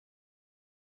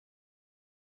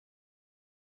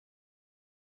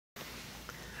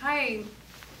Hi,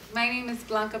 my name is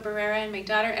Blanca Barrera, and my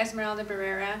daughter Esmeralda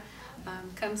Barrera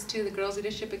comes to the Girls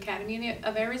Leadership Academy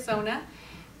of Arizona.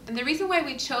 And the reason why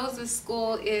we chose this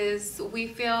school is we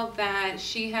feel that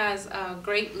she has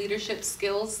great leadership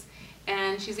skills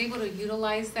and she's able to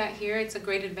utilize that here. It's a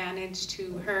great advantage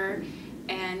to her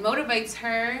and motivates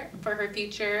her for her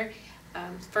future.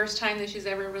 First time that she's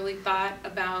ever really thought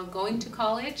about going to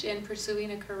college and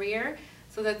pursuing a career.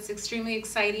 So that's extremely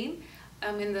exciting.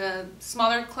 In the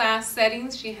smaller class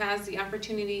settings, she has the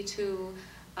opportunity to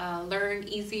learn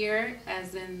easier,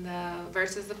 as in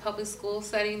versus the public school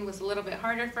setting was a little bit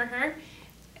harder for her.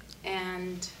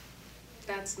 And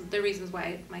that's the reasons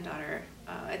why my daughter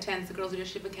attends the Girls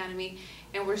Leadership Academy,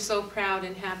 and we're so proud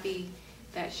and happy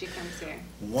that she comes here.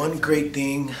 One great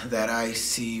thing that I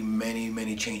see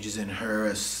many changes in her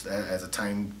as the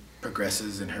time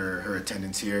progresses in her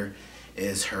attendance here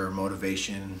is her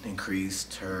motivation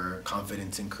increased, her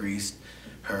confidence increased,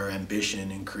 her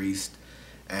ambition increased,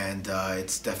 and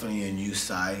it's definitely a new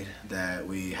side that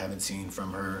we haven't seen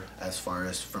from her as far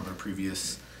as from her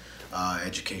previous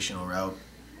educational route.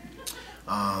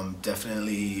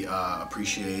 Definitely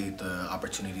appreciate the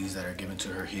opportunities that are given to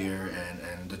her here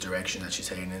and the direction that she's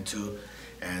heading into,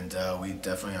 and we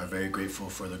definitely are very grateful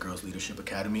for the Girls Leadership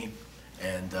Academy,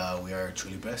 and we are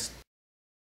truly blessed.